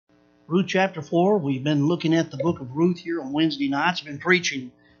Ruth chapter 4. We've been looking at the book of Ruth here on Wednesday nights. I've been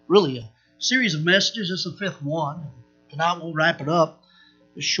preaching really a series of messages. This is the fifth one. Tonight we'll wrap it up.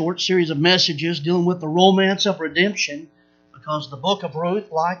 A short series of messages dealing with the romance of redemption, because the book of Ruth,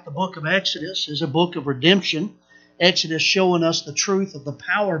 like the book of Exodus, is a book of redemption. Exodus showing us the truth of the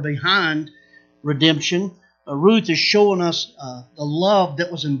power behind redemption. Ruth is showing us the love that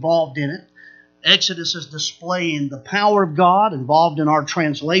was involved in it. Exodus is displaying the power of God involved in our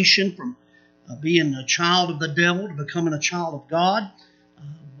translation from being a child of the devil to becoming a child of God.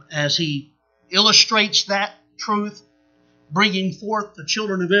 As he illustrates that truth, bringing forth the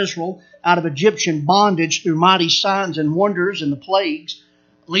children of Israel out of Egyptian bondage through mighty signs and wonders and the plagues,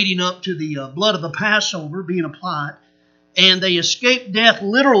 leading up to the blood of the Passover being applied. And they escaped death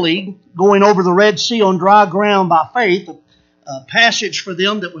literally going over the Red Sea on dry ground by faith, a passage for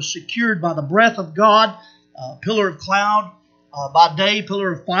them that was secured by the breath of God, pillar of cloud by day,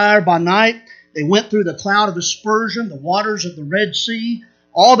 pillar of fire by night. They went through the cloud of aspersion, the waters of the Red Sea,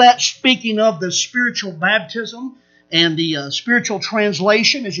 all that speaking of the spiritual baptism and the spiritual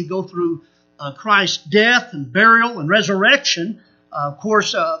translation as you go through Christ's death and burial and resurrection. Of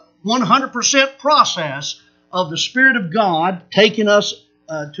course, 100% process of the Spirit of God taking us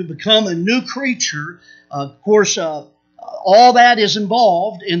to become a new creature. Of course, all that is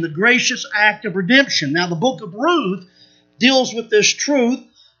involved in the gracious act of redemption. Now, the book of Ruth deals with this truth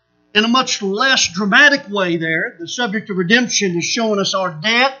in a much less dramatic way there. The subject of redemption is showing us our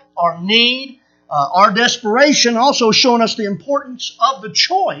debt, our need, our desperation, also showing us the importance of the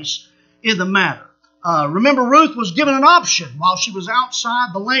choice in the matter. Remember, Ruth was given an option while she was outside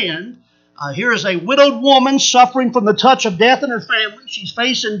the land. Here is a widowed woman suffering from the touch of death in her family. She's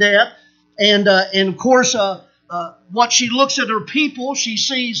facing death. And of course, what she looks at her people, she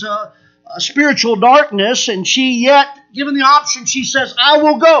sees a spiritual darkness, and she yet, given the option, she says, I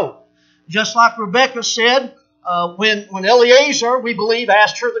will go. Just like Rebecca said, when Eliezer, we believe,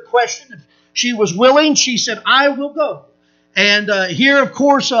 asked her the question, if she was willing, she said, I will go. And here, of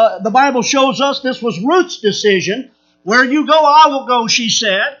course, the Bible shows us this was Ruth's decision. Where you go, I will go, she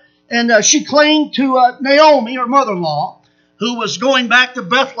said. And she claimed to Naomi, her mother-in-law, who was going back to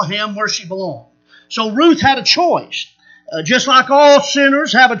Bethlehem where she belonged. So Ruth had a choice. Just like all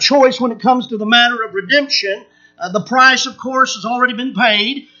sinners have a choice when it comes to the matter of redemption, the price, of course, has already been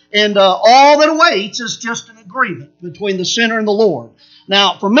paid, and all that awaits is just an agreement between the sinner and the Lord.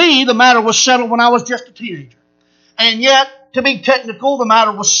 Now, for me, the matter was settled when I was just a teenager. And yet, to be technical, the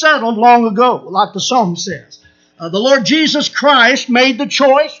matter was settled long ago, like the psalm says. The Lord Jesus Christ made the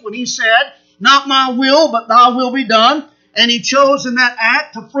choice when He said, not my will, but thy will be done. And He chose in that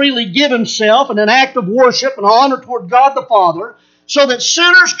act to freely give Himself in an act of worship and honor toward God the Father, so that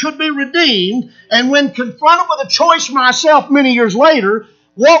sinners could be redeemed. And when confronted with a choice myself many years later,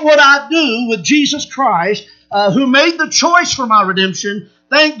 what would I do with Jesus Christ, who made the choice for my redemption?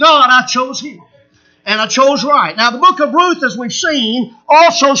 Thank God I chose Him. And I chose right. Now, the book of Ruth, as we've seen,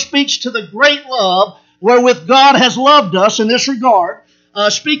 also speaks to the great love wherewith God has loved us in this regard.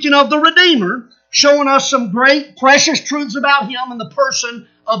 Speaking of the Redeemer, showing us some great, precious truths about Him in the person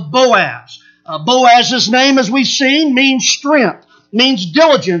of Boaz. Boaz's name, as we've seen, means strength, means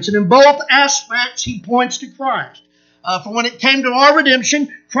diligence, and in both aspects he points to Christ. For when it came to our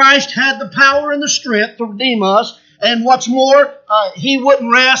redemption, Christ had the power and the strength to redeem us, and what's more, He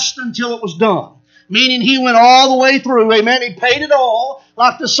wouldn't rest until it was done. Meaning He went all the way through, amen. He paid it all,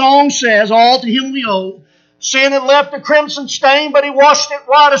 like the song says, all to Him we owe. Sin had left a crimson stain, but He washed it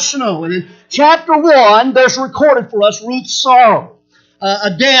white as snow. And in chapter 1, there's recorded for us Ruth's sorrow.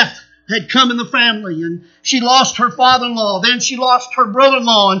 A death had come in the family, and she lost her father-in-law. Then she lost her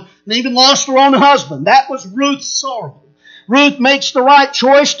brother-in-law, and even lost her own husband. That was Ruth's sorrow. Ruth makes the right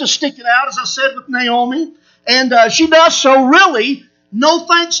choice to stick it out, as I said, with Naomi. And she does so really, no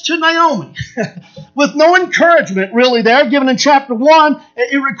thanks to Naomi. With no encouragement really there, given in chapter 1,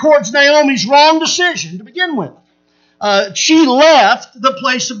 it records Naomi's wrong decision to begin with. She left the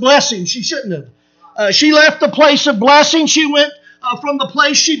place of blessing. She shouldn't have. She left the place of blessing. She went from the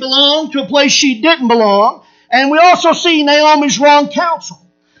place she belonged to a place she didn't belong. And we also see Naomi's wrong counsel.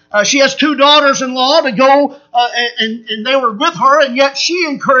 She has two daughters-in-law to go, and they were with her, and yet she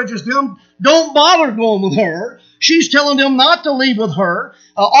encourages them, don't bother going with her. She's telling them not to leave with her.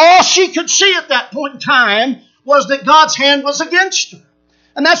 All she could see at that point in time was that God's hand was against her.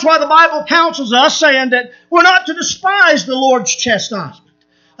 And that's why the Bible counsels us, saying that we're not to despise the Lord's chastisement.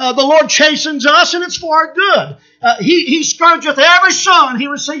 The Lord chastens us, and it's for our good. He scourgeth every son He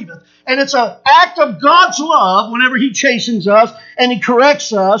receiveth. And it's an act of God's love whenever He chastens us and He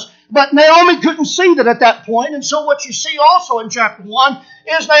corrects us. But Naomi couldn't see that at that point. And so what you see also in chapter 1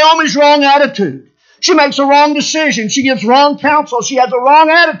 is Naomi's wrong attitude. She makes a wrong decision. She gives wrong counsel. She has a wrong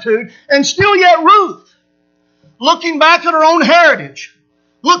attitude. And still yet Ruth, looking back at her own heritage,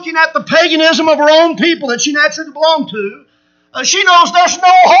 looking at the paganism of her own people that she naturally belonged to, she knows there's no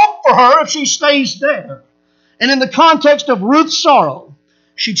hope for her if she stays there. And in the context of Ruth's sorrow,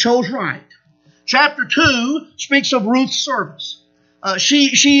 she chose right. Chapter 2 speaks of Ruth's service.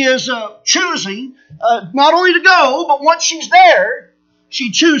 She is choosing not only to go, but once she's there,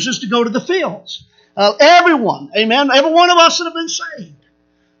 she chooses to go to the fields. Everyone, amen, every one of us that have been saved,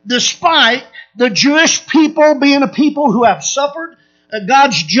 despite the Jewish people being a people who have suffered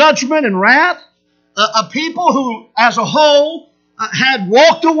God's judgment and wrath, a people who, as a whole, had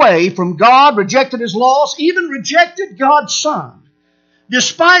walked away from God, rejected His laws, even rejected God's Son.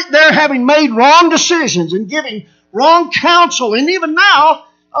 Despite their having made wrong decisions and giving wrong counsel, and even now,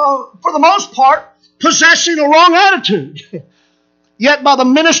 for the most part, possessing a wrong attitude. Yet by the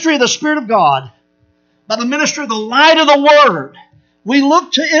ministry of the Spirit of God, by the ministry of the light of the Word, we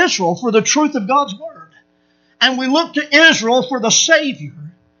look to Israel for the truth of God's Word. And we look to Israel for the Savior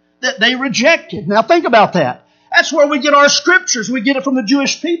that they rejected. Now think about that. That's where we get our scriptures. We get it from the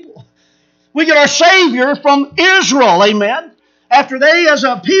Jewish people. We get our Savior from Israel. Amen. After they as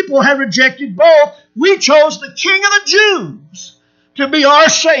a people had rejected both, we chose the King of the Jews to be our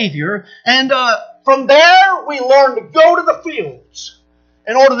Savior. And from there we learned to go to the fields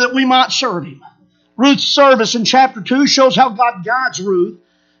in order that we might serve Him. Ruth's service in chapter 2 shows how God guides Ruth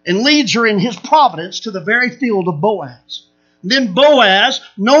and leads her in His providence to the very field of Boaz. Then Boaz,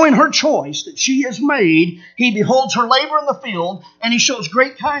 knowing her choice that she has made, he beholds her labor in the field and he shows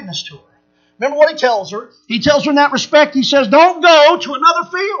great kindness to her. Remember what he tells her? He tells her in that respect, he says, don't go to another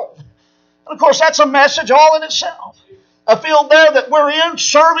field. And of course, that's a message all in itself. A field there that we're in,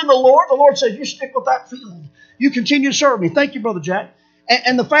 serving the Lord. The Lord says, you stick with that field. You continue to serve me. Thank you, Brother Jack.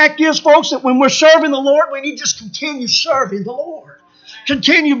 And the fact is, folks, that when we're serving the Lord, we need to just continue serving the Lord.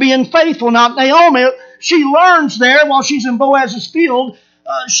 Continue being faithful. Now, Naomi, she learns there while she's in Boaz's field,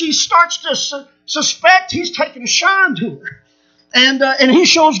 she starts to suspect he's taking a shine to her. And he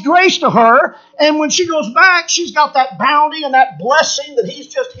shows grace to her. And when she goes back, she's got that bounty and that blessing that he's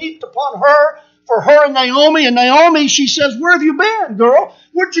just heaped upon her for her and Naomi. And Naomi, she says, where have you been, girl?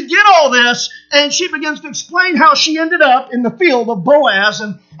 Where'd you get all this? And she begins to explain how she ended up in the field of Boaz.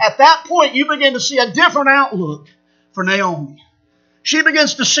 And at that point, you begin to see a different outlook for Naomi. She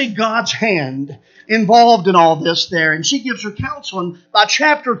begins to see God's hand involved in all this there, and she gives her counsel. And by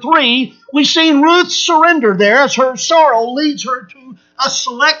chapter 3, we've seen Ruth's surrender there as her sorrow leads her to a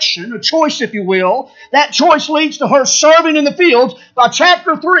selection, a choice, if you will. That choice leads to her serving in the fields. By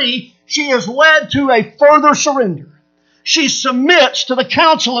chapter 3, she is led to a further surrender. She submits to the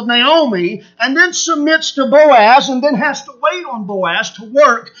counsel of Naomi, and then submits to Boaz, and then has to wait on Boaz to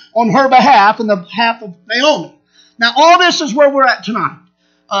work on her behalf and the behalf of Naomi. Now, all this is where we're at tonight.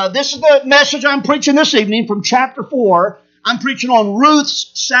 This is the message I'm preaching this evening from chapter 4. I'm preaching on Ruth's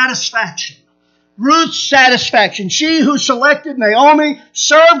satisfaction. Ruth's satisfaction. She who selected Naomi,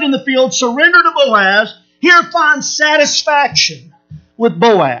 served in the field, surrendered to Boaz, here finds satisfaction with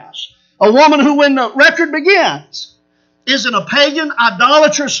Boaz. A woman who, when the record begins, is in a pagan,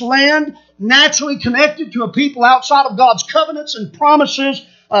 idolatrous land, naturally connected to a people outside of God's covenants and promises,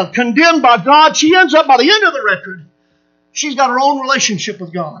 condemned by God. She ends up, by the end of the record, she's got her own relationship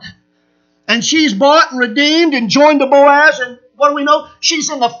with God. And she's bought and redeemed and joined to Boaz. And what do we know? She's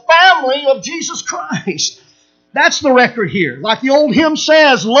in the family of Jesus Christ. That's the record here. Like the old hymn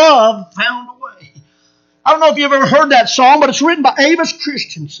says, love found a way. I don't know if you've ever heard that song, but it's written by Avis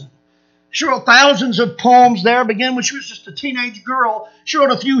Christensen. She wrote thousands of poems there, began when she was just a teenage girl. She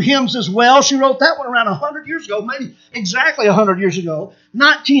wrote a few hymns as well. She wrote that one around 100 years ago, maybe exactly 100 years ago,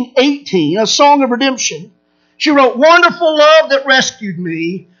 1918, A Song of Redemption. She wrote, wonderful love that rescued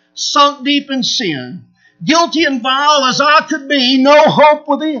me, sunk deep in sin. Guilty and vile as I could be, no hope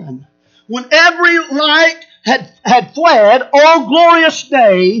within. When every light had fled, oh glorious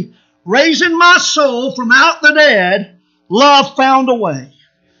day, raising my soul from out the dead, love found a way.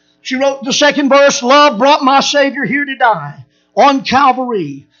 She wrote the second verse, love brought my Savior here to die on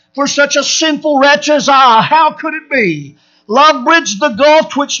Calvary. For such a sinful wretch as I, how could it be? Love bridged the gulf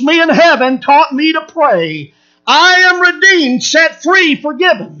twixt me and heaven, taught me to pray. I am redeemed, set free,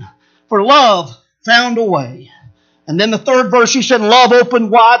 forgiven, for love found a way. And then the third verse, she said, love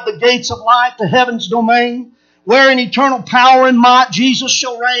opened wide the gates of light to heaven's domain, where in eternal power and might Jesus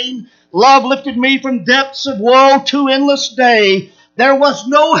shall reign. Love lifted me from depths of woe to endless day. There was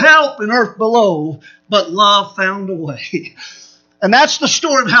no help in earth below, but love found a way. And that's the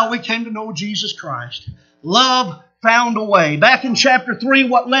story of how we came to know Jesus Christ. Love found a way. Back in chapter 3,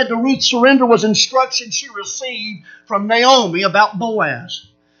 what led to Ruth's surrender was instruction she received from Naomi about Boaz.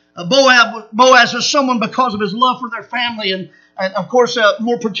 Boaz was someone because of his love for their family and of course,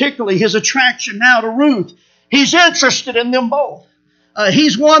 more particularly, his attraction now to Ruth. He's interested in them both.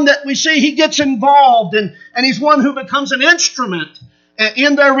 He's one that we see he gets involved and he's one who becomes an instrument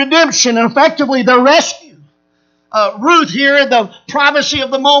in their redemption and effectively their rescue. Ruth here, in the privacy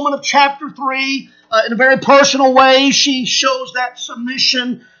of the moment of chapter 3, in a very personal way, she shows that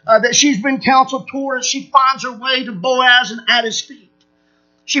submission that she's been counseled toward as she finds her way to Boaz and at his feet.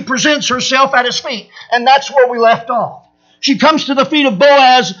 She presents herself at his feet, and that's where we left off. She comes to the feet of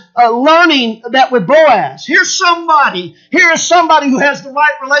Boaz, learning that with Boaz, here is somebody who has the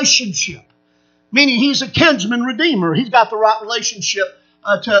right relationship, meaning he's a kinsman redeemer. He's got the right relationship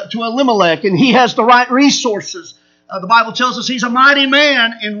to Elimelech, and he has the right resources. The Bible tells us he's a mighty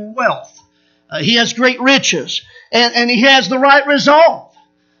man in wealth. He has great riches, and he has the right resolve.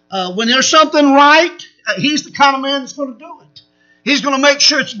 When there's something right, he's the kind of man that's going to do it. He's going to make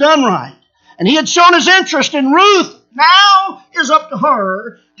sure it's done right. And he had shown his interest in Ruth. Now is up to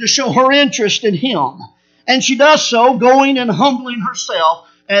her to show her interest in him. And she does so, going and humbling herself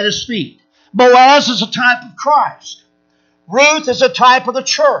at his feet. Boaz is a type of Christ. Ruth is a type of the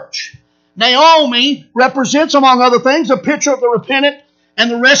church. Naomi represents, among other things, a picture of the repentant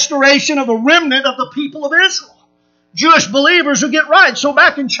and the restoration of the remnant of the people of Israel. Jewish believers who get right. So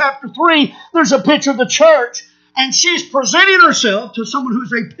back in chapter 3, there's a picture of the church, and she's presenting herself to someone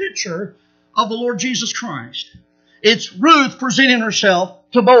who's a picture of the Lord Jesus Christ. It's Ruth presenting herself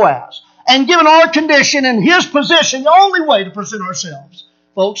to Boaz. And given our condition and his position, the only way to present ourselves,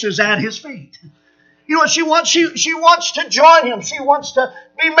 folks, is at his feet. You know what she wants? She wants to join him. She wants to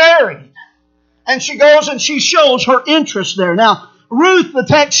be married. And she goes and she shows her interest there. Now, Ruth, the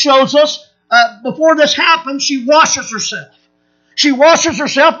text shows us, before this happens, she washes herself. She washes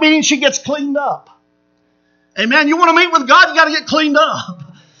herself, meaning she gets cleaned up. Amen. You want to meet with God, you got to get cleaned up.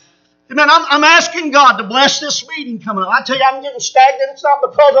 Amen. I'm asking God to bless this meeting coming up. I tell you, I'm getting stagnant. It's not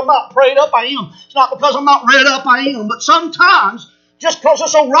because I'm not prayed up, I am. It's not because I'm not read up, I am. But sometimes, just because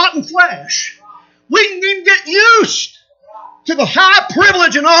it's a rotten flesh, we need to get used to the high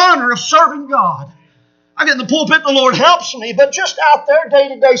privilege and honor of serving God. I get in the pulpit, the Lord helps me, but just out there,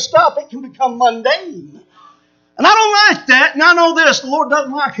 day-to-day stuff, it can become mundane. And I don't like that, and I know this, the Lord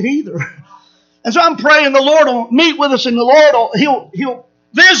doesn't like it either. And so I'm praying the Lord will meet with us, and the Lord will, He'll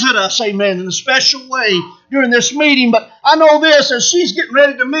visit us, amen, in a special way during this meeting. But I know this, as she's getting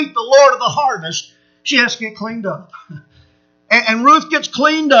ready to meet the Lord of the harvest, she has to get cleaned up. And Ruth gets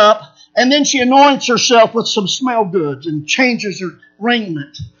cleaned up, and then she anoints herself with some smell goods and changes her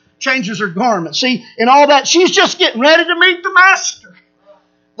raiment, changes her garment. See, in all that, she's just getting ready to meet the Master.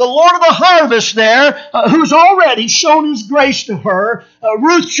 The Lord of the harvest there, who's already shown His grace to her.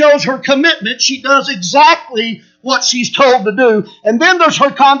 Ruth shows her commitment. She does exactly what she's told to do. And then there's her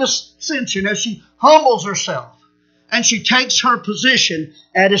condescension as she humbles herself. And she takes her position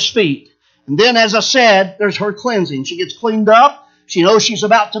at His feet. And then, as I said, there's her cleansing. She gets cleaned up. She knows she's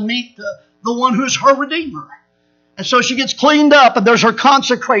about to meet the one who's her Redeemer. And so she gets cleaned up, and there's her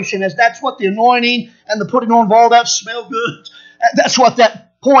consecration, as that's what the anointing and the putting on of all that smell goods, that's what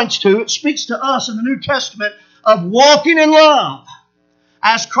that points to. It speaks to us in the New Testament of walking in love,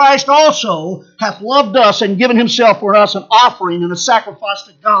 as Christ also hath loved us and given Himself for us an offering and a sacrifice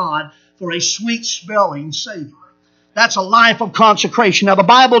to God for a sweet-smelling savor. That's a life of consecration. Now, the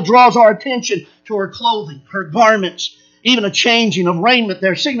Bible draws our attention to her clothing, her garments, even a changing of raiment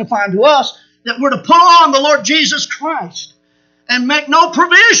there, signifying to us that we're to put on the Lord Jesus Christ and make no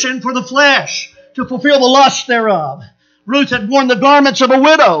provision for the flesh to fulfill the lust thereof. Ruth had worn the garments of a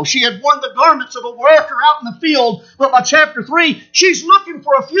widow. She had worn the garments of a worker out in the field. But by chapter 3, she's looking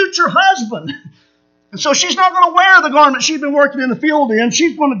for a future husband. And so she's not going to wear the garment she's been working in the field in.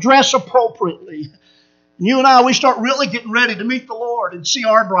 She's going to dress appropriately. And you and I, we start really getting ready to meet the Lord and see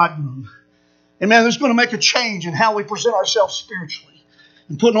our bridegroom. Amen. It's going to make a change in how we present ourselves spiritually.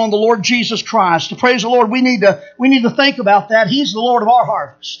 And putting on the Lord Jesus Christ. To praise the Lord, we need to think about that. He's the Lord of our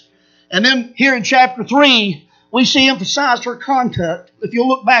harvest. And then here in chapter 3, we see emphasized her conduct. If you'll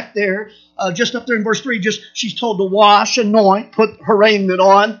look back there, just up there in verse 3, she's told to wash, anoint, put her raiment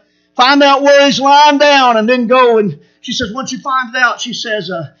on, find out where he's lying down, and then go. And she says, once you find it out, she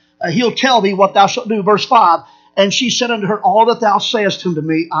says, He'll tell thee what thou shalt do. Verse 5, and she said unto her, all that thou sayest unto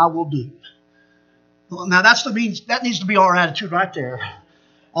me, I will do. Well, now that needs to be our attitude right there.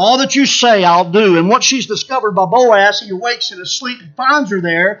 All that you say, I'll do. And what she's discovered by Boaz, he awakes in his sleep and finds her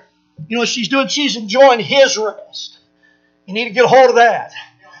there. You know what she's doing? She's enjoying his rest. You need to get a hold of that.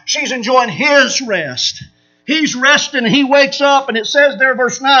 She's enjoying his rest. He's resting and he wakes up, and it says there,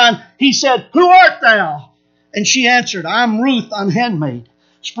 verse 9, he said, "Who art thou?" And she answered, "I am Ruth, thine handmaid.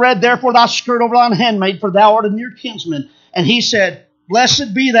 Spread therefore thy skirt over thine handmaid, for thou art a near kinsman." And he said,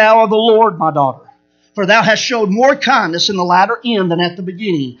 "Blessed be thou of the Lord, my daughter, for thou hast showed more kindness in the latter end than at the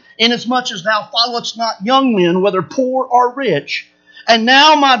beginning, inasmuch as thou followest not young men, whether poor or rich. And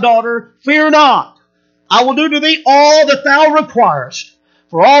now, my daughter, fear not. I will do to thee all that thou requirest.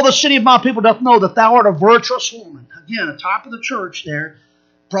 For all the city of my people doth know that thou art a virtuous woman." Again, a type of the church there.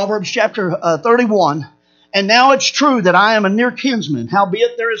 Proverbs chapter 31. "And now it's true that I am a near kinsman.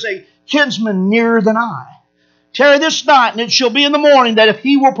 Howbeit there is a kinsman nearer than I. Tarry this night, and it shall be in the morning that if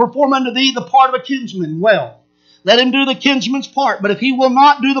he will perform unto thee the part of a kinsman, well, let him do the kinsman's part. But if he will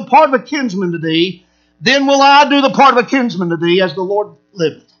not do the part of a kinsman to thee, then will I do the part of a kinsman to thee, as the Lord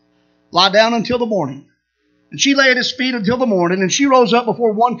liveth. Lie down until the morning." And she lay at his feet until the morning, and she rose up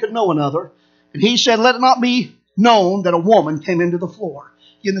before one could know another. And he said, "Let it not be known that a woman came into the floor."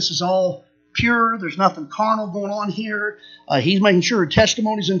 Again, this is all pure. There's nothing carnal going on here. He's making sure her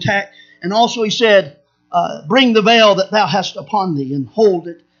testimony's intact. And also he said, "Bring the veil that thou hast upon thee, and hold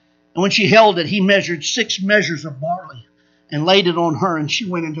it." And when she held it, he measured 6 measures of barley and laid it on her, and she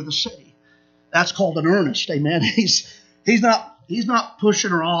went into the city. That's called an earnest, amen. He's not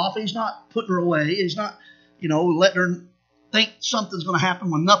pushing her off. He's not putting her away. He's not, letting her think something's going to happen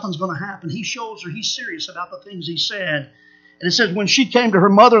when nothing's going to happen. He shows her he's serious about the things he said. And it says, when she came to her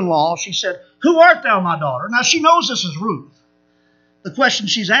mother-in-law, she said, "Who art thou, my daughter?" Now she knows this is Ruth. The question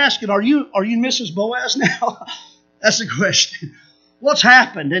she's asking, are you Mrs. Boaz now? That's the question. What's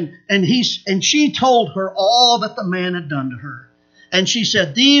happened? And she told her all that the man had done to her. And she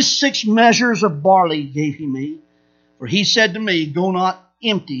said, "These 6 measures of barley gave he me. For he said to me, Go not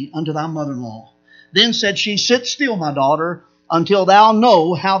empty unto thy mother-in-law. Then said she, Sit still, my daughter, until thou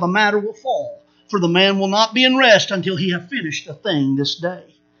know how the matter will fall. For the man will not be in rest until he have finished a thing this day."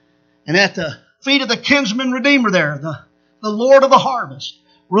 And at the feet of the kinsman redeemer there, the Lord of the harvest,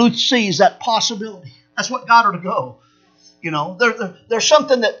 Ruth sees that possibility. That's what got her to go. There's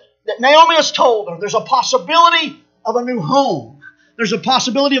something that Naomi has told her. There's a possibility of a new home. There's a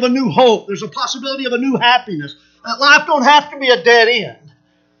possibility of a new hope. There's a possibility of a new happiness. Life don't have to be a dead end.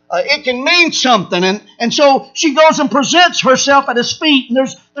 It can mean something. And so she goes and presents herself at his feet. And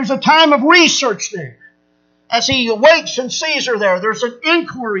there's a time of research there. As he awakes and sees her there, there's an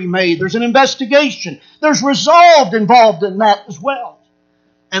inquiry made. There's an investigation. There's resolve involved in that as well.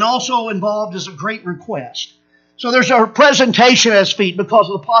 And also involved is a great request. So there's a presentation at his feet because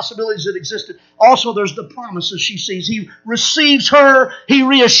of the possibilities that existed. Also, there's the promises she sees. He receives her. He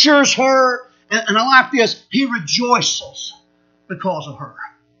reassures her. And I like this. He rejoices because of her.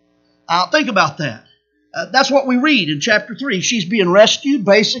 Now, think about that. That's what we read in chapter 3. She's being rescued.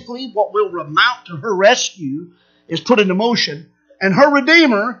 Basically, what will amount to her rescue is put into motion. And her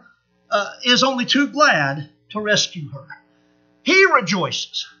Redeemer is only too glad to rescue her. He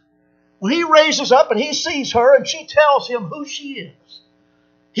rejoices. When he raises up and he sees her and she tells him who she is,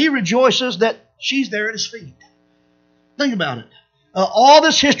 he rejoices that she's there at his feet. Think about it. All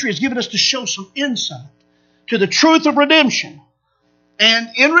this history has given us to show some insight to the truth of redemption. And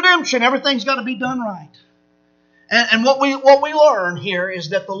in redemption, everything's got to be done right. And what we learn here is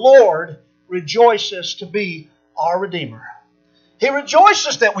that the Lord rejoices to be our Redeemer. He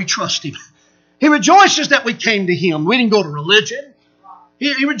rejoices that we trust Him. He rejoices that we came to Him. We didn't go to religion.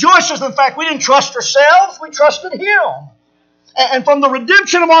 He rejoices in the fact we didn't trust ourselves. We trusted Him. And from the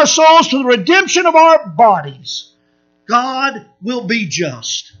redemption of our souls to the redemption of our bodies, God will be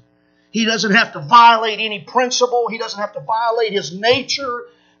just. He doesn't have to violate any principle. He doesn't have to violate His nature.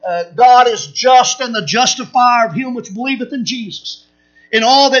 God is just and the justifier of him which believeth in Jesus. In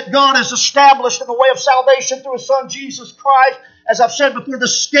all that God has established in the way of salvation through His Son Jesus Christ, as I've said before, the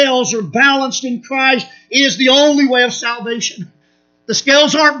scales are balanced in Christ. It is the only way of salvation. The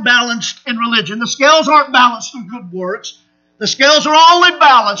scales aren't balanced in religion. The scales aren't balanced through good works. The scales are only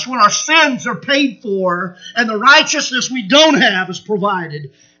balanced when our sins are paid for and the righteousness we don't have is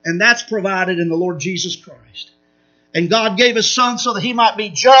provided. And that's provided in the Lord Jesus Christ. And God gave His Son so that He might be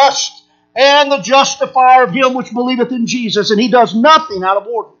just and the justifier of him which believeth in Jesus. And He does nothing out of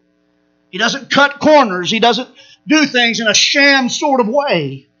order. He doesn't cut corners. He doesn't do things in a sham sort of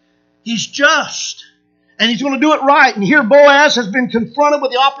way. He's just. And He's going to do it right. And here Boaz has been confronted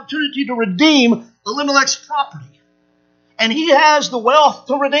with the opportunity to redeem Elimelech's property. And he has the wealth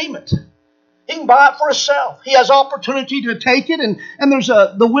to redeem it. He can buy it for himself. He has opportunity to take it. And there's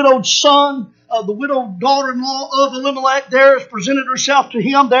the widowed son the widowed daughter-in-law of Elimelech there has presented herself to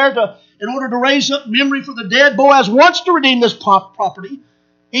him there in order to raise up memory for the dead. Boaz wants to redeem this property.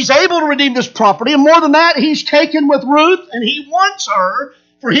 He's able to redeem this property. And more than that, he's taken with Ruth, and he wants her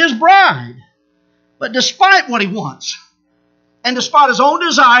for his bride. But despite what he wants, and despite his own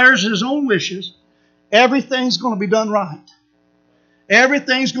desires and his own wishes, everything's going to be done right.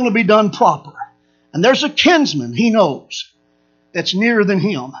 Everything's going to be done proper. And there's a kinsman he knows that's nearer than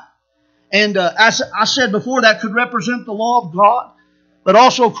him. And as I said before, that could represent the law of God. But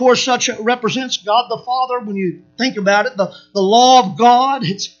also, of course, such represents God the Father. When you think about it, the law of God,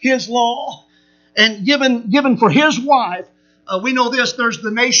 it's His law. And given for His wife, we know this, there's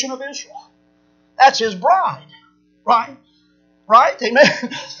the nation of Israel. That's His bride. Right? Right? Amen.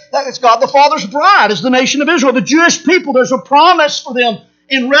 That's God the Father's bride, is the nation of Israel. The Jewish people, there's a promise for them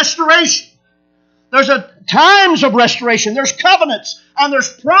in restoration. There's times of restoration. There's covenants and there's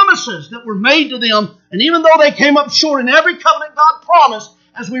promises that were made to them. And even though they came up short in every covenant God promised,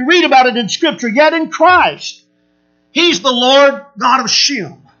 as we read about it in Scripture, yet in Christ, He's the Lord God of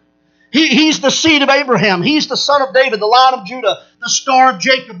Shem. He's the seed of Abraham. He's the son of David, the Lion of Judah, the Star of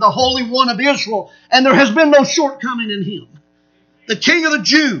Jacob, the Holy One of Israel. And there has been no shortcoming in Him. The King of the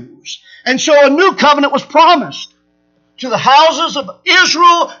Jews. And so a new covenant was promised to the houses of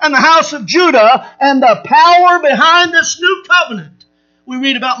Israel and the house of Judah, and the power behind this new covenant we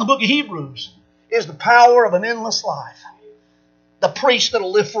read about in the book of Hebrews is the power of an endless life. The priest that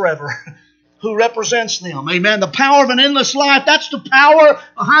will live forever, who represents them. Amen. The power of an endless life, that's the power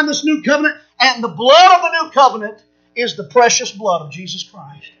behind this new covenant. And the blood of the new covenant is the precious blood of Jesus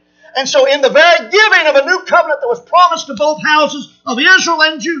Christ. And so in the very giving of a new covenant that was promised to both houses of Israel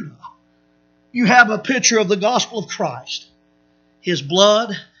and Judah, you have a picture of the gospel of Christ, His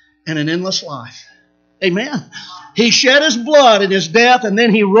blood and an endless life. Amen. He shed His blood in His death, and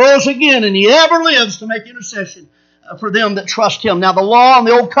then He rose again, and He ever lives to make intercession for them that trust Him. Now, the law and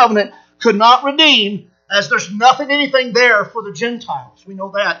the old covenant could not redeem, as there's anything there for the Gentiles. We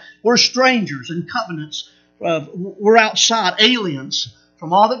know that. We're strangers in covenants. We're outside, aliens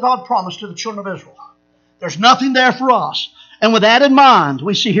from all that God promised to the children of Israel. There's nothing there for us. And with that in mind,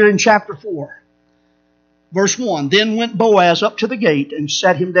 we see here in chapter 4, verse 1, Then went Boaz up to the gate and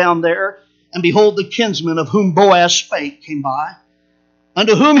set him down there, and behold, the kinsman of whom Boaz spake came by,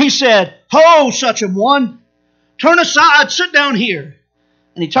 unto whom he said, Ho, such a one, turn aside, sit down here.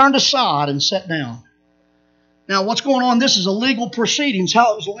 And he turned aside and sat down. Now, what's going on? This is a legal proceedings,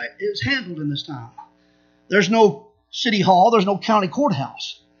 how it was handled in this time. There's no city hall. There's no county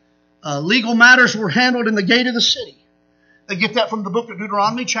courthouse. Legal matters were handled in the gate of the city. They get that from the book of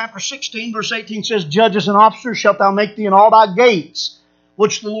Deuteronomy, chapter 16, verse 18 says, Judges and officers shalt thou make thee in all thy gates,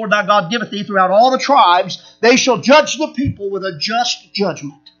 which the Lord thy God giveth thee throughout all the tribes. They shall judge the people with a just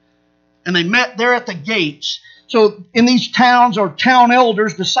judgment. And they met there at the gates. So in these towns are town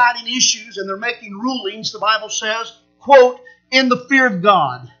elders deciding issues, and they're making rulings, the Bible says, quote, in the fear of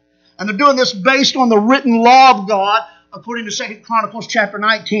God. And they're doing this based on the written law of God, according to 2 Chronicles chapter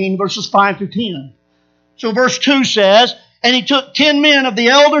 19, verses 5 through 10. So verse 2 says, And he took 10 men of the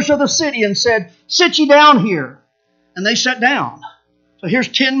elders of the city and said, Sit ye down here. And they sat down. So here's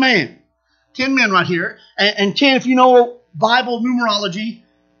 10 men. 10 men right here. And 10, if you know Bible numerology,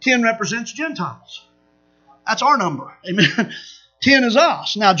 10 represents Gentiles. That's our number. Amen. 10 is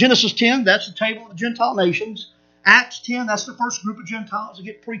us. Now, Genesis 10, that's the table of the Gentile nations. Acts 10, that's the first group of Gentiles that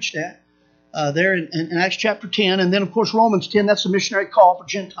get preached at there in Acts chapter 10. And then, of course, Romans 10, that's the missionary call for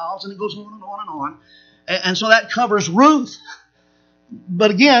Gentiles. And it goes on and on and on. And so that covers Ruth.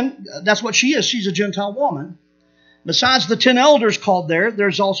 But again, that's what she is. She's a Gentile woman. Besides the 10 elders called there,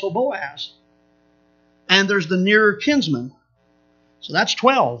 there's also Boaz. And there's the nearer kinsman. So that's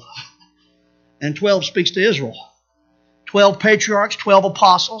 12. And 12 speaks to Israel. 12 patriarchs, 12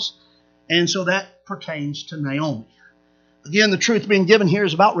 apostles. And so that pertains to Naomi. Again, the truth being given here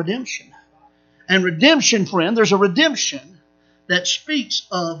is about redemption. And redemption, friend, there's a redemption that speaks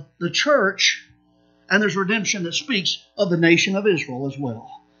of the church, and there's redemption that speaks of the nation of Israel as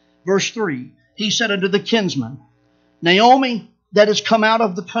well. Verse 3, He said unto the kinsman, Naomi, that is come out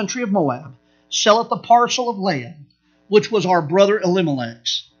of the country of Moab, selleth a parcel of land, which was our brother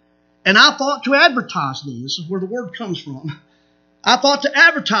Elimelech's. And I thought to advertise thee. This is where the word comes from. I thought to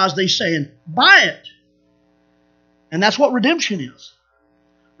advertise thee, saying, Buy it. And that's what redemption is.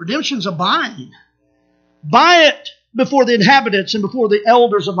 Redemption's a buying. Buy it before the inhabitants and before the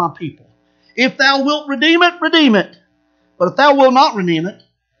elders of my people. If thou wilt redeem it, redeem it. But if thou wilt not redeem it,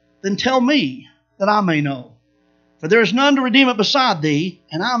 then tell me, that I may know. For there is none to redeem it beside thee,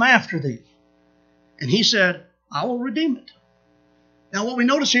 and I am after thee. And he said, I will redeem it. Now what we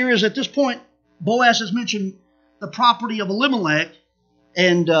notice here is at this point, Boaz has mentioned the property of Elimelech,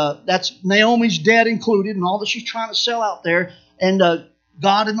 and that's Naomi's debt included and all that she's trying to sell out there. And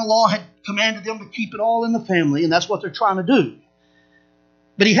God in the law had commanded them to keep it all in the family, and that's what they're trying to do.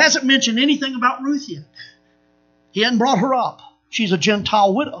 But he hasn't mentioned anything about Ruth yet. He hadn't brought her up. She's a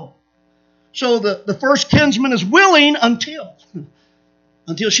Gentile widow. So the first kinsman is willing until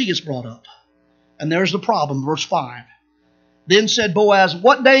she gets brought up. And there's the problem, verse 5. Then said Boaz,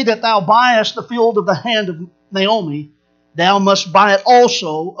 what day that thou buyest the field of the hand of Naomi, thou must buy it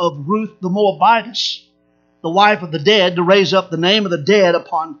also of Ruth the Moabitess, the wife of the dead, to raise up the name of the dead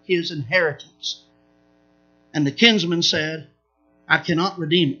upon his inheritance. And the kinsman said, I cannot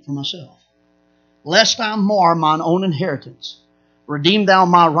redeem it for myself, lest I mar mine own inheritance. Redeem thou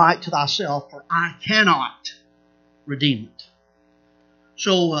my right to thyself, for I cannot redeem it.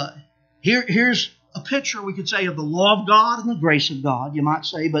 So here's a picture, we could say, of the law of God and the grace of God, you might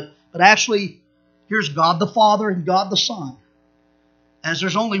say, but actually, here's God the Father and God the Son. As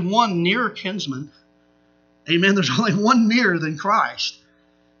there's only one nearer kinsman, amen, there's only one nearer than Christ,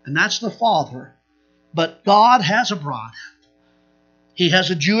 and that's the Father. But God has a bride. He has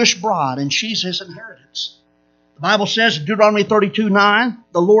a Jewish bride, and she's his inheritance. The Bible says in Deuteronomy 32:9,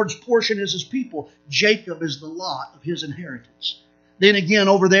 the Lord's portion is his people. Jacob is the lot of his inheritance. Then again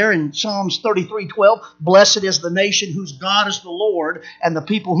over there in Psalms 33:12, blessed is the nation whose God is the Lord, and the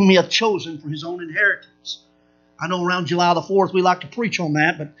people whom he hath chosen for his own inheritance. I know around July the 4th we like to preach on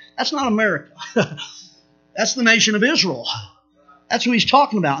that, but that's not America. That's the nation of Israel. That's who he's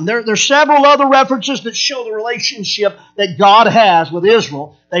talking about. And there's several other references that show the relationship that God has with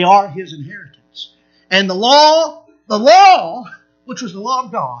Israel. They are his inheritance. And the law, which was the law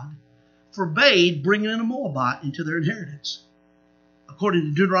of God, forbade bringing in a Moabite into their inheritance. According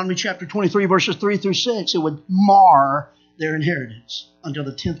to Deuteronomy chapter 23, verses 3 through 6, it would mar their inheritance until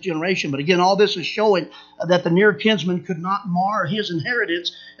the 10th generation. But again, all this is showing that the near kinsman could not mar his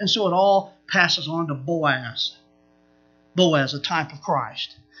inheritance, and so it all passes on to Boaz. Boaz, a type of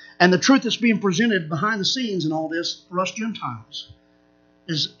Christ. And the truth that's being presented behind the scenes in all this for us Gentiles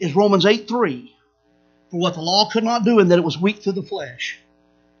is Romans 8:3. For what the law could not do, in that it was weak through the flesh,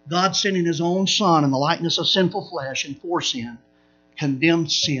 God sending his own Son in the likeness of sinful flesh and for sin, condemned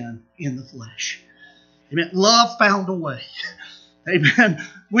sin in the flesh. Amen. Love found a way. Amen.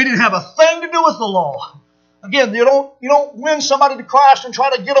 We didn't have a thing to do with the law. Again, you don't win somebody to Christ and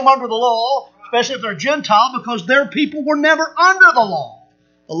try to get them under the law, especially if they're Gentile, because their people were never under the law.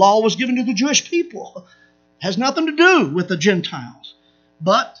 The law was given to the Jewish people. It has nothing to do with the Gentiles.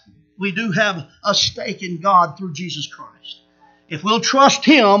 But we do have a stake in God through Jesus Christ. If we'll trust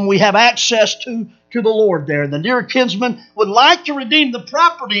him, we have access to the Lord there. The near kinsman would like to redeem the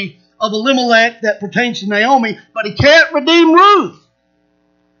property of Elimelech that pertains to Naomi, but he can't redeem Ruth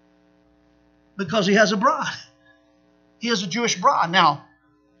because he has a bride. He has a Jewish bride. Now,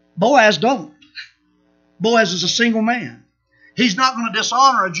 Boaz don't. Boaz is a single man. He's not going to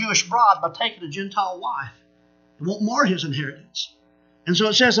dishonor a Jewish bride by taking a Gentile wife. It won't mar his inheritance. And so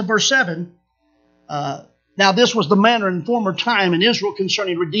it says in verse 7, now this was the manner in former time in Israel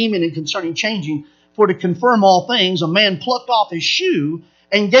concerning redeeming and concerning changing. For to confirm all things, a man plucked off his shoe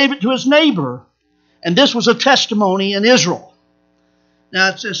and gave it to his neighbor. And this was a testimony in Israel. Now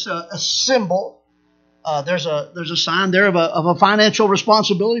it's just a symbol. There's a sign there of a financial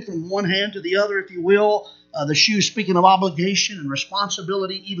responsibility from one hand to the other, if you will. The shoe speaking of obligation and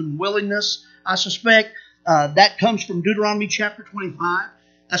responsibility, even willingness. I suspect that comes from Deuteronomy chapter 25.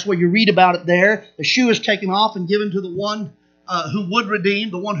 That's where you read about it there. The shoe is taken off and given to the one who would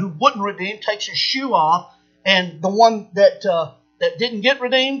redeem. The one who wouldn't redeem takes his shoe off, and the one that didn't get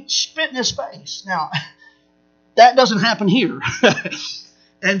redeemed spit in his face. Now, that doesn't happen here.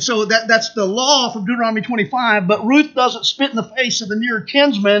 And so that's the law from Deuteronomy 25, but Ruth doesn't spit in the face of the near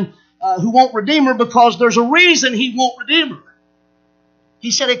kinsman who won't redeem her, because there's a reason he won't redeem her.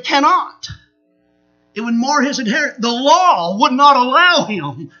 He said it cannot. It would mar his inheritance. The law would not allow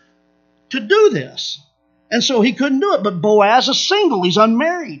him to do this. And so he couldn't do it. But Boaz is single. He's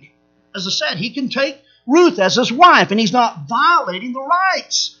unmarried. As I said, he can take Ruth as his wife, and he's not violating the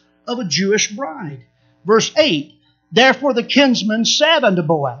rights of a Jewish bride. Verse 8, therefore the kinsman said unto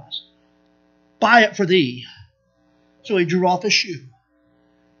Boaz, buy it for thee. So he drew off his shoe. You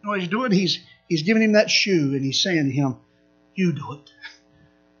know what he's doing? He's giving him that shoe, and he's saying to him, you do it.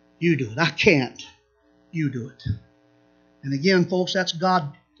 You do it. I can't. You do it. And again, folks, that's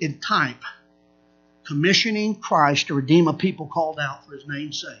God in type, commissioning Christ to redeem a people called out for his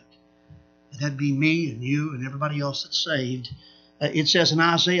name's sake. And that'd be me and you and everybody else that's saved. It says in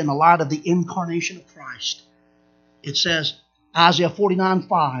Isaiah, in the light of the incarnation of Christ, it says, Isaiah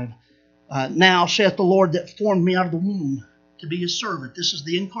 49:5, Now saith the Lord that formed me out of the womb to be his servant. This is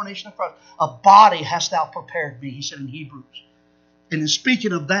the incarnation of Christ. A body hast thou prepared me, he said in Hebrews. And in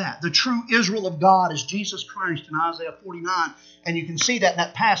speaking of that, the true Israel of God is Jesus Christ in Isaiah 49. And you can see that in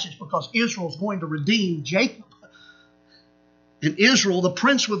that passage because Israel is going to redeem Jacob. And Israel, the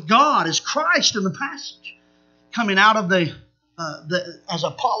prince with God, is Christ in the passage. Coming out of as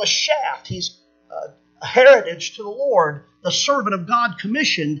a polished shaft. He's a heritage to the Lord, the servant of God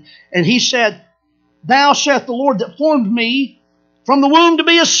commissioned. And he said, Thou saith the Lord that formed me from the womb to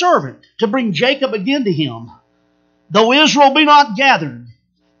be a servant, to bring Jacob again to him. Though Israel be not gathered,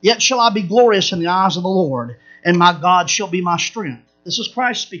 yet shall I be glorious in the eyes of the Lord, and my God shall be my strength. This is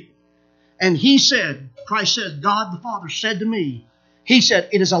Christ speaking. And he said, Christ said, God the Father said to me, he said,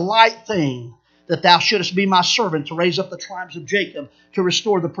 It is a light thing that thou shouldest be my servant to raise up the tribes of Jacob, to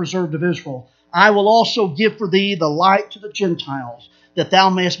restore the preserved of Israel. I will also give for thee the light to the Gentiles, that thou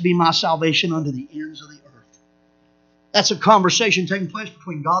mayest be my salvation unto the ends of the earth. That's a conversation taking place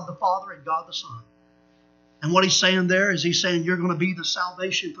between God the Father and God the Son. And what he's saying there is he's saying you're going to be the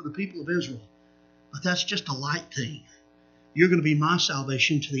salvation for the people of Israel. But that's just a light thing. You're going to be my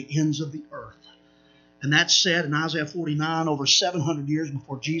salvation to the ends of the earth. And that's said in Isaiah 49 over 700 years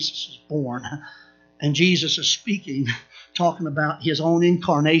before Jesus is born. And Jesus is speaking, talking about his own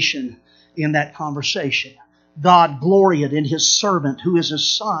incarnation in that conversation. God gloried in his servant, who is his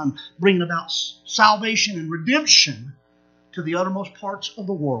Son, bringing about salvation and redemption to the uttermost parts of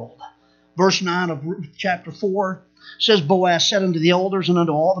the world. Verse 9 of Ruth chapter 4 says, Boaz said unto the elders and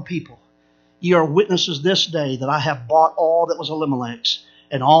unto all the people, Ye are witnesses this day that I have bought all that was Elimelech's,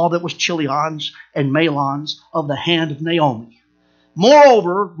 and all that was Chilion's and Mahlon's of the hand of Naomi.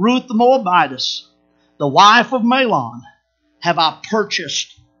 Moreover, Ruth the Moabitess, the wife of Mahlon, have I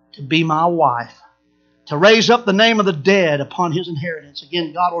purchased to be my wife, to raise up the name of the dead upon his inheritance.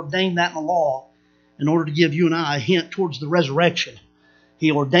 Again, God ordained that in the law in order to give you and I a hint towards the resurrection.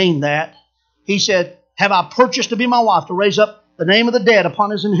 He ordained that. He said, Have I purchased to be my wife, to raise up the name of the dead upon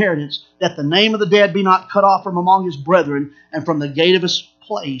his inheritance, that the name of the dead be not cut off from among his brethren, and from the gate of his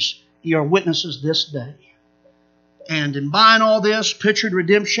place ye are witnesses this day. And in buying all this, pictured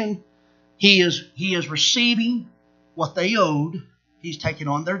redemption, he is receiving what they owed. He's taking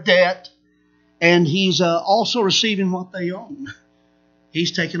on their debt. And he's also receiving what they own.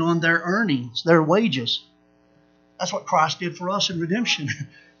 He's taking on their earnings, their wages. That's what Christ did for us in redemption.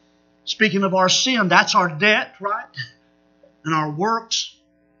 Speaking of our sin, that's our debt, right? And our works,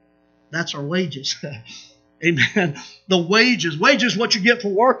 that's our wages. Amen. The wages is what you get for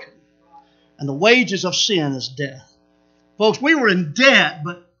working. And the wages of sin is death. Folks, we were in debt,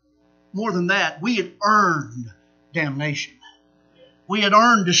 but more than that, we had earned damnation. We had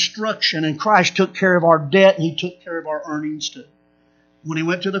earned destruction, and Christ took care of our debt, and he took care of our earnings too when he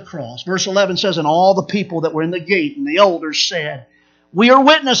went to the cross. Verse 11 says, And all the people that were in the gate and the elders said, We are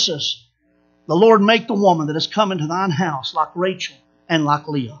witnesses. The Lord make the woman that is come into thine house like Rachel and like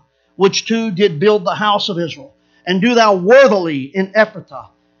Leah, which two did build the house of Israel. And do thou worthily in Ephrathah,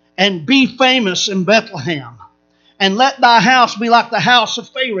 and be famous in Bethlehem. And let thy house be like the house of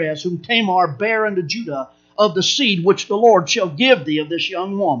Pharez, whom Tamar bare unto Judah, of the seed which the Lord shall give thee of this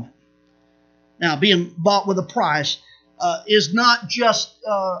young woman. Now, being bought with a price is not just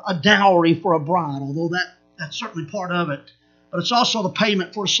a dowry for a bride, although that's certainly part of it. But it's also the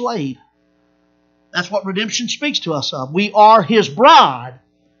payment for a slave. That's what redemption speaks to us of. We are his bride.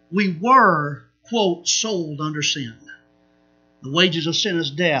 We were, quote, sold under sin. The wages of sin is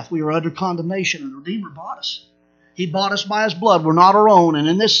death. We were under condemnation, and the Redeemer bought us. He bought us by his blood. We're not our own. And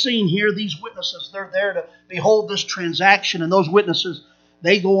in this scene here, these witnesses, they're there to behold this transaction. And those witnesses,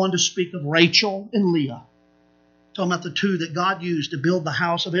 they go on to speak of Rachel and Leah. Talking about the two that God used to build the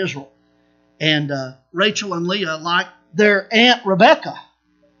house of Israel. And Rachel and Leah, like their aunt Rebekah,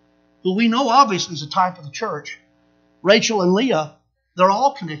 who we know obviously is a type of the church. Rachel and Leah, they're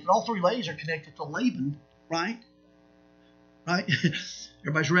all connected. All three ladies are connected to Laban, right? Right?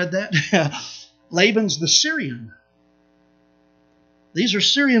 Everybody's read that? Laban's the Syrian. These are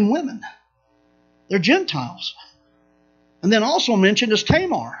Syrian women. They're Gentiles. And then also mentioned is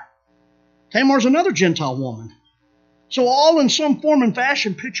Tamar. Tamar's another Gentile woman. So all in some form and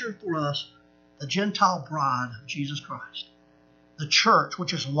fashion picture for us the Gentile bride of Jesus Christ. The church,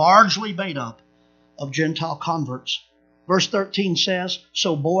 which is largely made up of Gentile converts. Verse 13 says,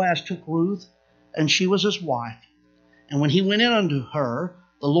 So Boaz took Ruth, and she was his wife. And when he went in unto her,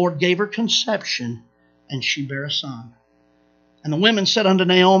 the Lord gave her conception, and she bare a son. And the women said unto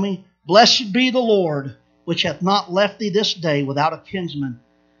Naomi, Blessed be the Lord, which hath not left thee this day without a kinsman,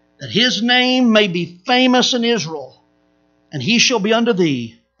 that his name may be famous in Israel. And he shall be unto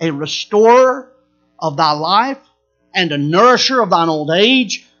thee a restorer of thy life, and a nourisher of thine old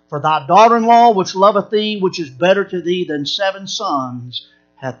age. For thy daughter-in-law, which loveth thee, which is better to thee than 7 sons,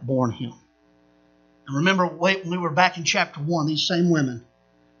 hath borne him. And remember, when we were back in chapter 1, these same women,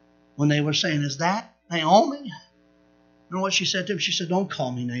 when they were saying, is that Naomi? You know what she said to him? She said, don't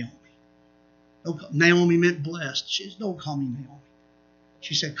call me Naomi. Naomi meant blessed. She said, don't call me Naomi.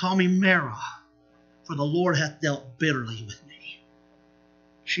 She said, call me Mara, for the Lord hath dealt bitterly with me.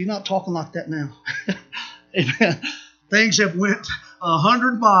 She's not talking like that now. Amen. Things have went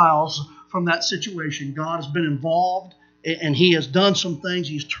 100 miles from that situation. God has been involved, and He has done some things.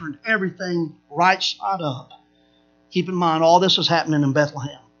 He's turned everything right side up. Keep in mind, all this is happening in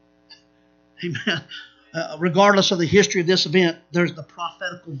Bethlehem. Amen. Regardless of the history of this event, there's the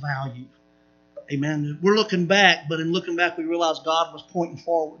prophetical value. Amen. We're looking back, but in looking back, we realize God was pointing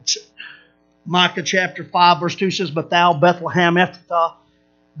forward. Micah chapter 5, verse 2 says, but thou, Bethlehem Ephrathah,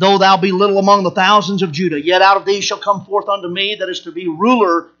 though thou be little among the thousands of Judah, yet out of thee shall come forth unto me that is to be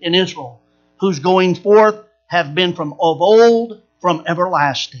ruler in Israel, whose going forth have been from of old, from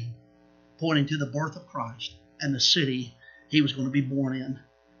everlasting, pointing to the birth of Christ and the city He was going to be born in.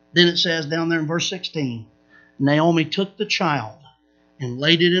 Then it says down there in verse 16, Naomi took the child and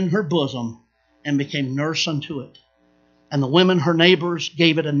laid it in her bosom and became nurse unto it. And the women, her neighbors,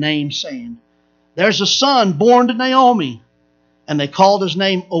 gave it a name, saying, there's a son born to Naomi. And they called his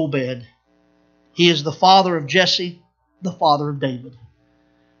name Obed. He is the father of Jesse, the father of David.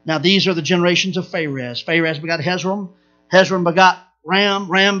 Now these are the generations of Pharez. Pharez begot Hezron. Hezron begot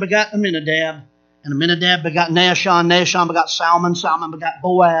Ram. Ram begot Amminadab. And Amminadab begot Nahshon. Nahshon begot Salmon. Salmon begot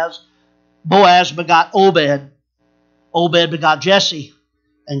Boaz. Boaz begot Obed. Obed begot Jesse.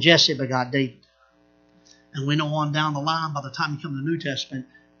 And Jesse begot David. And we know on down the line, by the time you come to the New Testament,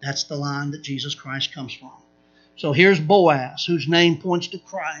 that's the line that Jesus Christ comes from. So here's Boaz, whose name points to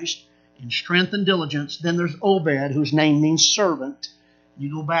Christ in strength and diligence. Then there's Obed, whose name means servant.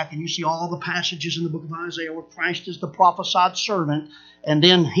 You go back and you see all the passages in the book of Isaiah where Christ is the prophesied servant. And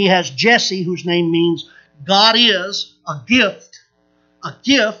then he has Jesse, whose name means God is a gift. A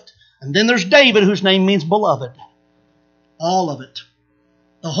gift. And then there's David, whose name means beloved. All of it.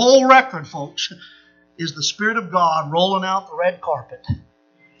 The whole record, folks, is the Spirit of God rolling out the red carpet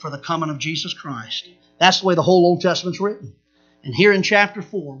for the coming of Jesus Christ. That's the way the whole Old Testament's written. And here in chapter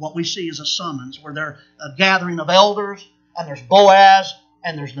 4, what we see is a summons where there's a gathering of elders, and there's Boaz,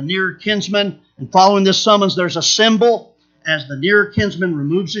 and there's the near kinsman. And following this summons, there's a symbol as the near kinsman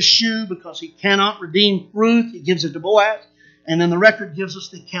removes his shoe because he cannot redeem Ruth. He gives it to Boaz. And then the record gives us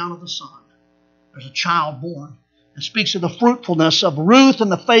the account of the son. There's a child born. It speaks of the fruitfulness of Ruth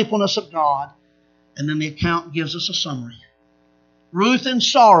and the faithfulness of God. And then the account gives us a summary. Ruth in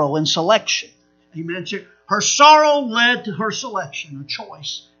sorrow and selection. Amen. Her sorrow led to her selection, a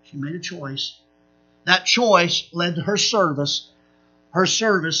choice. She made a choice. That choice led to her service. Her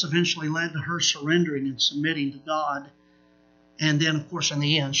service eventually led to her surrendering and submitting to God. And then, of course, in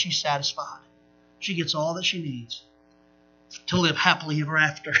the end, she's satisfied. She gets all that she needs to live happily ever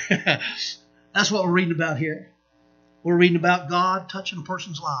after. That's what we're reading about here. We're reading about God touching a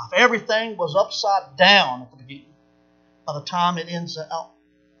person's life. Everything was upside down at the beginning. By the time it ends out,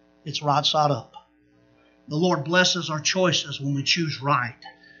 it's right side up. The Lord blesses our choices when we choose right.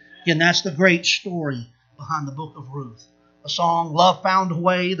 Again, that's the great story behind the book of Ruth. The song, Love Found a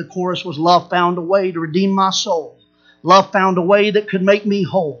Way, the chorus was, Love found a way to redeem my soul. Love found a way that could make me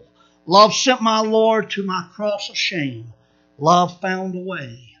whole. Love sent my Lord to my cross of shame. Love found a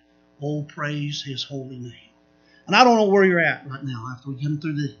way. Oh, praise His holy name. And I don't know where you're at right now after we get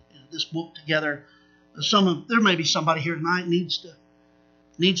through this book together. There may be somebody here tonight needs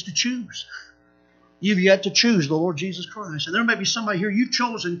to choose. You've yet to choose the Lord Jesus Christ. And there may be somebody here, you've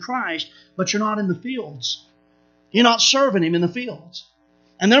chosen Christ, but you're not in the fields. You're not serving Him in the fields.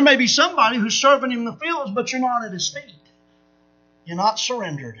 And there may be somebody who's serving Him in the fields, but you're not at His feet. You're not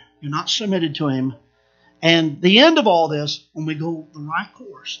surrendered. You're not submitted to Him. And the end of all this, when we go the right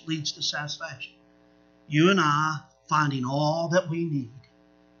course, leads to satisfaction. You and I finding all that we need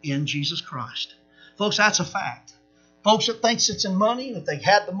in Jesus Christ. Folks, that's a fact. Folks that thinks it's in money, if they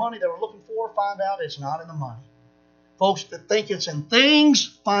had the money they were looking for, find out it's not in the money. Folks that think it's in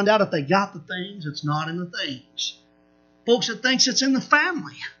things, find out if they got the things, it's not in the things. Folks that thinks it's in the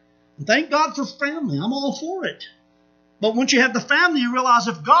family. And thank God for family. I'm all for it. But once you have the family, you realize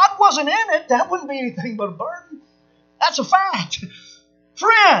if God wasn't in it, that wouldn't be anything but a burden. That's a fact.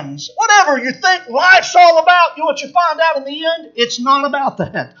 Friends, whatever you think life's all about, you know what you find out in the end? It's not about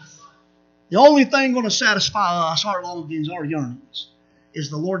that. The only thing going to satisfy us, our longings, our yearnings, is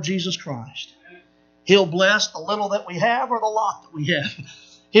the Lord Jesus Christ. He'll bless the little that we have or the lot that we have.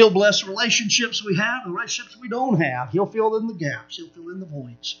 He'll bless the relationships we have, the relationships we don't have. He'll fill in the gaps. He'll fill in the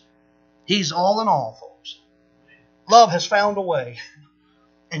voids. He's all in all, folks. Love has found a way.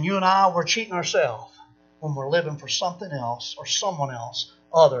 And you and I, we're cheating ourselves when we're living for something else or someone else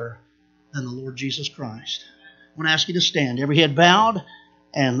other than the Lord Jesus Christ. I want to ask you to stand. Every head bowed,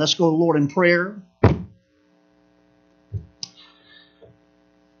 and let's go to the Lord in prayer.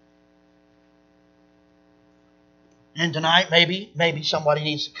 And tonight, maybe somebody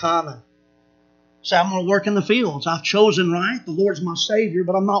needs to come and say, I'm going to work in the fields. I've chosen right. The Lord's my Savior,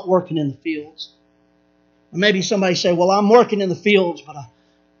 but I'm not working in the fields. Or maybe somebody say, well, I'm working in the fields, but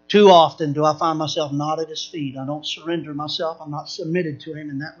too often do I find myself not at His feet. I don't surrender myself. I'm not submitted to Him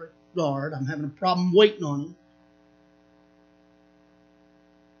in that regard. I'm having a problem waiting on Him.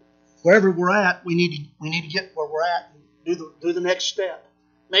 Wherever we're at, we need to get where we're at and do the next step.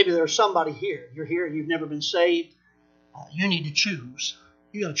 Maybe there's somebody here. You're here and you've never been saved. You need to choose.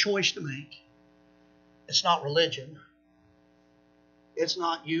 You got a choice to make. It's not religion. It's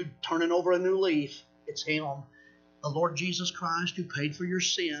not you turning over a new leaf. It's Him, the Lord Jesus Christ, who paid for your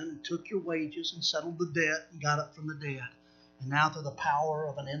sin and took your wages and settled the debt and got up from the dead. And now through the power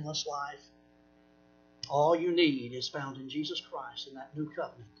of an endless life, all you need is found in Jesus Christ in that new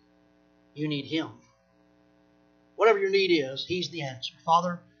covenant. You need Him. Whatever your need is, He's the answer.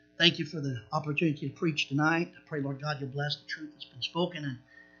 Father, thank you for the opportunity to preach tonight. I pray, Lord God, you'll bless the truth that's been spoken and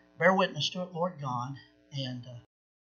bear witness to it, Lord God. And